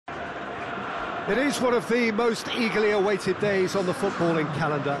It is one of the most eagerly awaited days on the footballing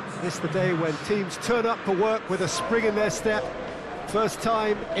calendar. It's the day when teams turn up for work with a spring in their step. First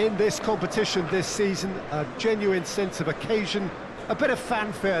time in this competition this season, a genuine sense of occasion, a bit of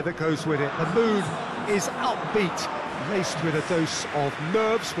fanfare that goes with it. The mood is upbeat, laced with a dose of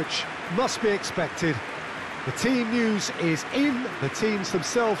nerves, which must be expected. The team news is in, the teams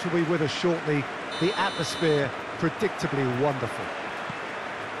themselves will be with us shortly. The atmosphere, predictably wonderful.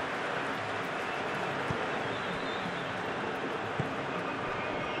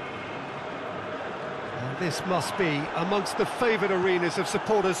 This must be amongst the favoured arenas of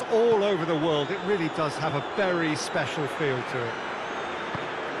supporters all over the world. It really does have a very special feel to it.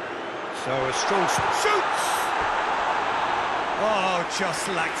 So a strong shoots! Oh, just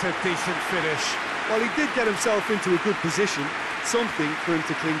lacked a decent finish. Well, he did get himself into a good position, something for him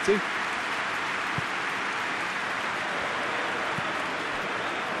to cling to.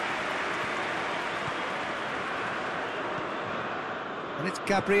 And it's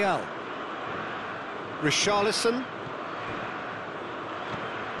Gabriel. Richarlison.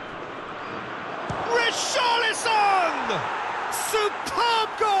 Richarlison! Superb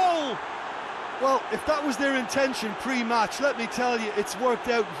goal! Well, if that was their intention pre-match, let me tell you, it's worked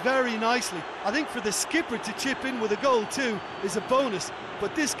out very nicely. I think for the skipper to chip in with a goal too is a bonus,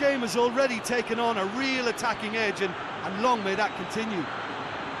 but this game has already taken on a real attacking edge, and long may that continue.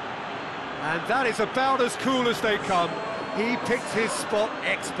 And that is about as cool as they come. He picked his spot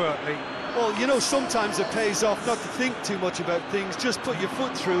expertly. Well, you know, sometimes it pays off not to think too much about things, just put your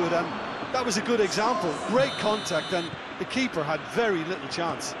foot through it, and that was a good example. Great contact, and the keeper had very little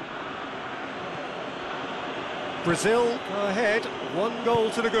chance. Brazil go ahead, 1 goal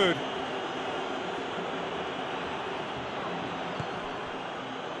to the good.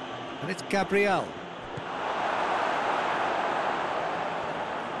 And it's Gabriel.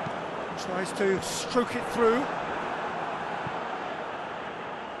 Tries to stroke it through.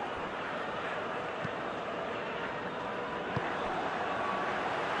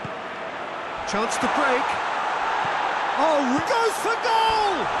 Chance to break. Oh, goes for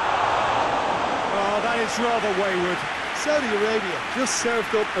goal! Oh, that is rather wayward. Saudi Arabia just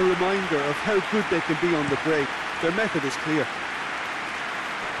served up a reminder of how good they can be on the break. Their method is clear.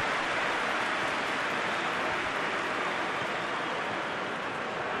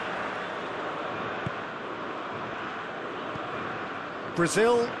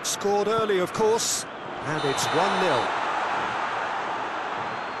 Brazil scored early, of course, and it's 1-0.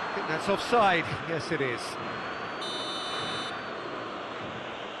 I think that's offside. Yes, it is.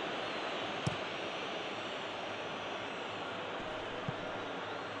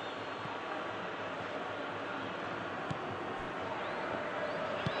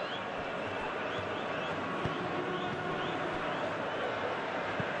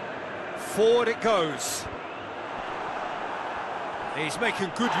 Forward it goes. He's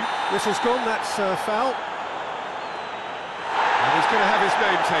making good... Whistle's gone, that's foul. And he's going to have his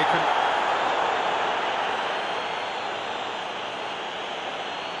name taken.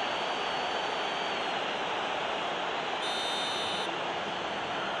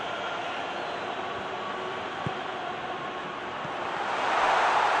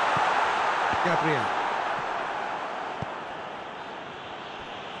 Gabriel.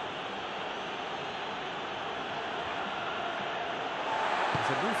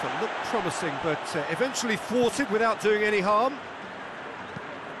 The move looked promising, but eventually thwarted without doing any harm.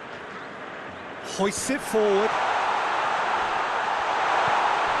 Hoists it forward.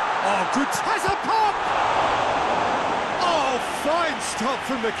 Oh, good, has a pop! Oh, fine stop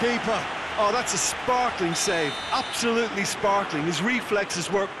from the keeper. Oh, that's a sparkling save, absolutely sparkling. His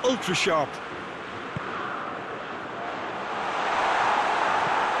reflexes work ultra sharp.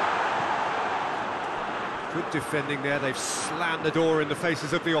 Good defending there, they've slammed the door in the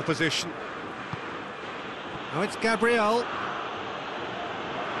faces of the opposition. Now it's Gabriel.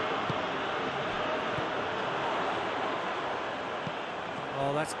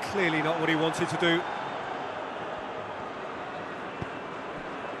 Oh, that's clearly not what he wanted to do.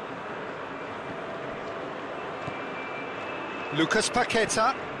 Lucas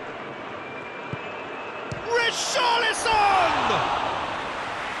Paqueta. Richarlison!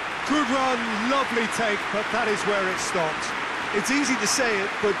 Good run, lovely take, but that is where it stopped. It's easy to say it,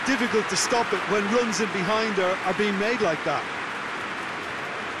 but difficult to stop it when runs in behind are being made like that.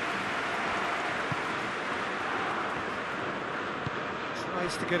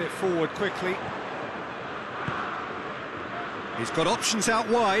 Tries to get it forward quickly. He's got options out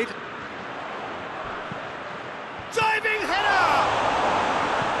wide. Diving header!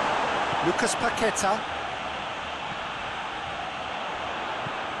 Lucas Paqueta.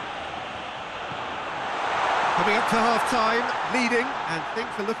 Coming up to half-time, leading, and things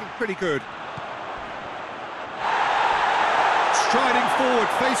are looking pretty good. Striding forward,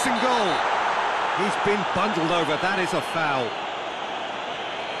 facing goal. He's been bundled over, that is a foul.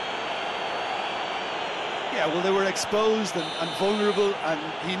 Yeah, well, they were exposed and vulnerable, and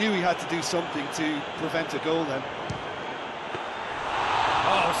he knew he had to do something to prevent a goal then.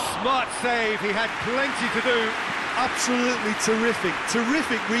 Oh, smart save, he had plenty to do. Absolutely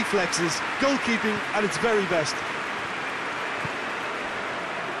terrific reflexes, goalkeeping at its very best.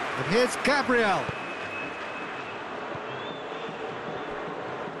 And here's Gabriel.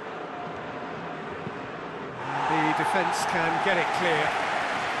 The defence can get it clear.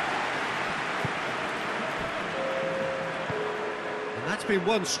 And that's been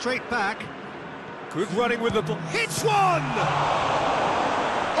won straight back. Good running with the ball. Hits one!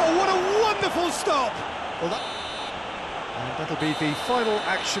 Oh, what a wonderful stop! Well, and that'll be the final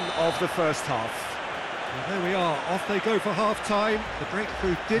action of the first half. Well, there we are, off they go for half-time. The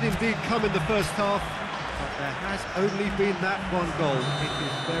breakthrough did indeed come in the first half, but there has only been that one goal. It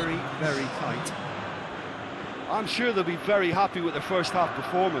is very, very tight. I'm sure they'll be very happy with their first half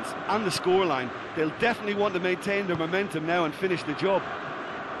performance and the scoreline. They'll definitely want to maintain their momentum now and finish the job.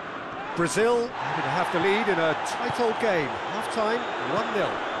 Brazil having to have the lead in a tight old game. Half-time,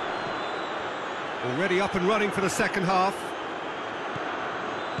 1-0. Already up and running for the second half.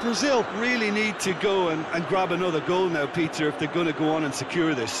 Brazil really need to go and grab another goal now, Peter, if they're going to go on and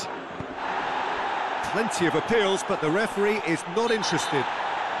secure this. Plenty of appeals, but the referee is not interested.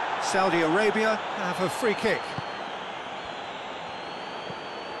 Saudi Arabia have a free kick.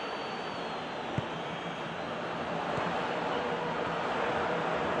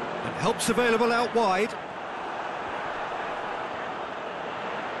 And help's available out wide.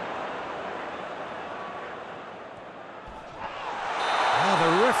 The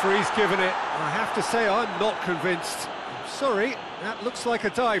referee's given it. I have to say I'm not convinced. I'm sorry, that looks like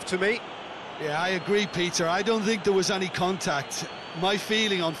a dive to me. Yeah, I agree, Peter. I don't think there was any contact. My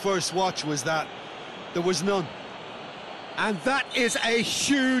feeling on first watch was that there was none. And that is a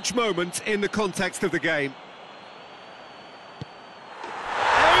huge moment in the context of the game. A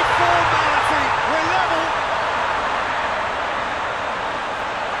formality, we're level.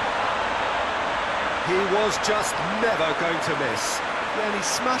 He was just never going to miss. Yeah, and he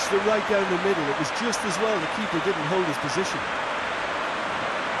smashed it right down the middle. It was just as well the keeper didn't hold his position.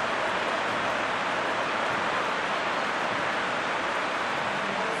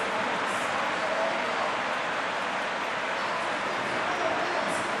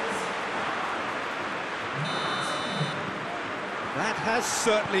 That has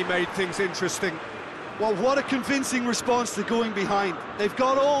certainly made things interesting. Well, what a convincing response to going behind. They've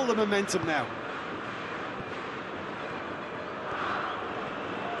got all the momentum now.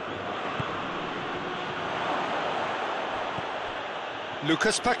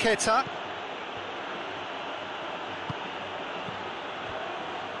 Lucas Paqueta.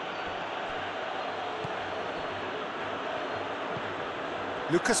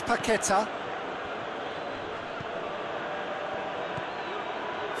 Lucas Paqueta.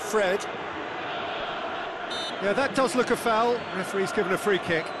 Fred. Yeah, that does look a foul. Referee's given a free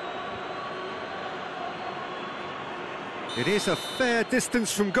kick. It is a fair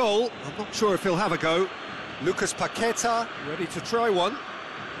distance from goal. I'm not sure if he'll have a go. Lucas Paqueta, ready to try one.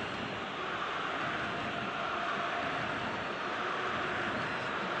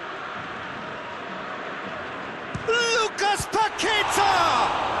 Lucas Paqueta!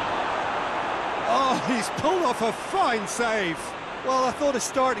 Oh, he's pulled off a fine save. Well, I thought his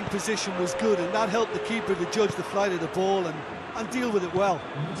starting position was good, and that helped the keeper to judge the flight of the ball and deal with it well.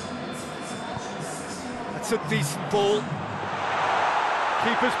 That's a decent ball.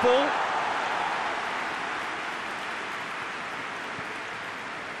 Keeper's ball.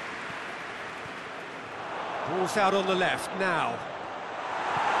 Ball's out on the left now.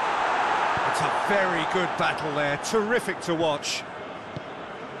 It's a very good battle there, terrific to watch.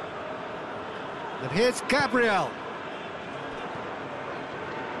 And here's Gabriel.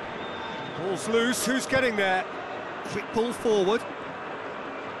 Ball's loose, who's getting there? Quick ball forward.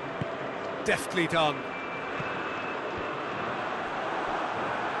 Deftly done.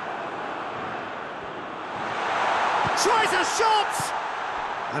 Tries a shot!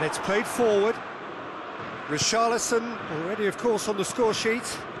 And it's played forward. Richarlison already, of course, on the score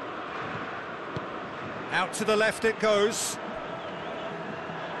sheet. Out to the left it goes.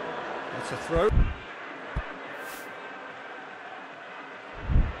 That's a throw.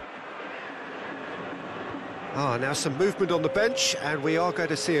 Now some movement on the bench, and we are going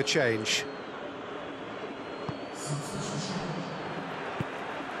to see a change.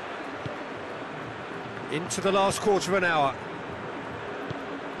 Into the last quarter of an hour.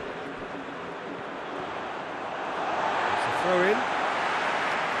 It's a throw in.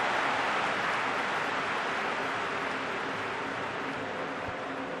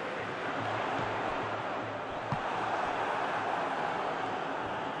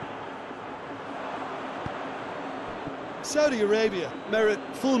 Saudi Arabia merit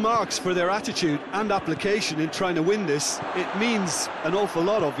full marks for their attitude and application in trying to win this. It means an awful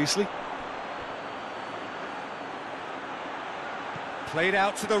lot, obviously. Played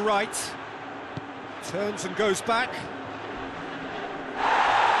out to the right. Turns and goes back.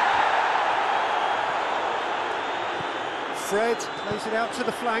 Fred plays it out to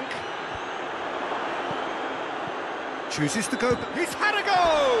the flank. Chooses to go. He's had a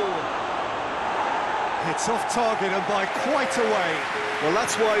go! It's off target and by quite a way. Well,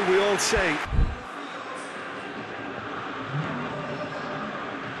 that's why we all say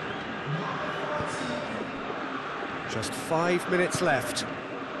just 5 minutes left.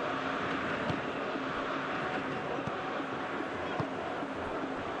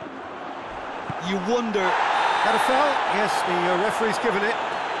 you wonder. Had a foul? Yes, the referee's given it.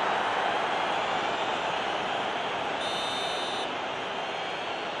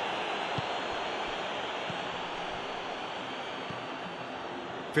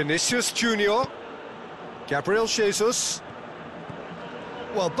 Vinicius Junior, Gabriel Jesus.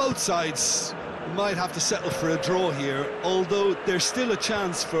 Well, both sides might have to settle for a draw here, although there's still a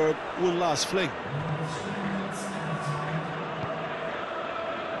chance for one last fling.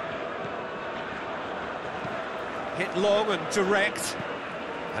 Hit long and direct,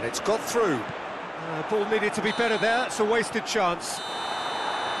 and it's got through. Ball needed to be better there, it's a wasted chance.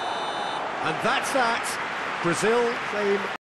 And that's that. Brazil claim